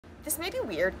This may be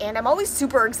weird, and I'm always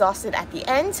super exhausted at the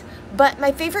end, but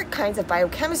my favorite kinds of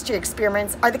biochemistry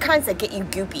experiments are the kinds that get you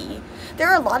goopy. There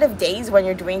are a lot of days when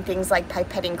you're doing things like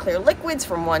pipetting clear liquids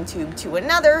from one tube to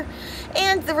another,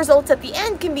 and the results at the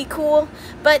end can be cool,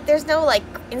 but there's no like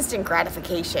instant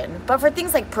gratification. But for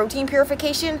things like protein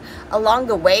purification, along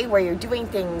the way where you're doing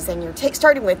things and you're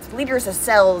starting with liters of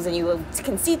cells and you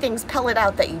can see things pellet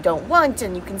out that you don't want,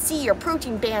 and you can see your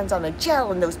protein bands on the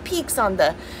gel and those peaks on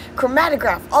the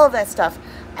chromatograph, all of that stuff.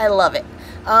 I love it.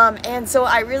 And so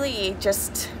I really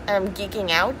just am geeking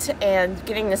out and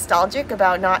getting nostalgic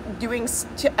about not doing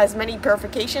as many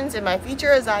purifications in my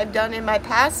future as I've done in my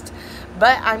past.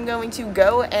 But I'm going to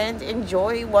go and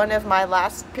enjoy one of my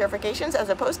last purifications as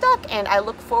a postdoc, and I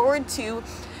look forward to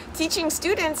teaching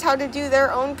students how to do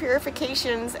their own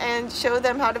purifications and show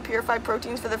them how to purify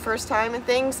proteins for the first time and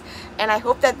things. And I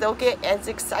hope that they'll get as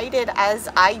excited as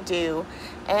I do.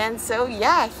 And so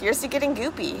yeah, here's to getting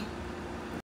goopy.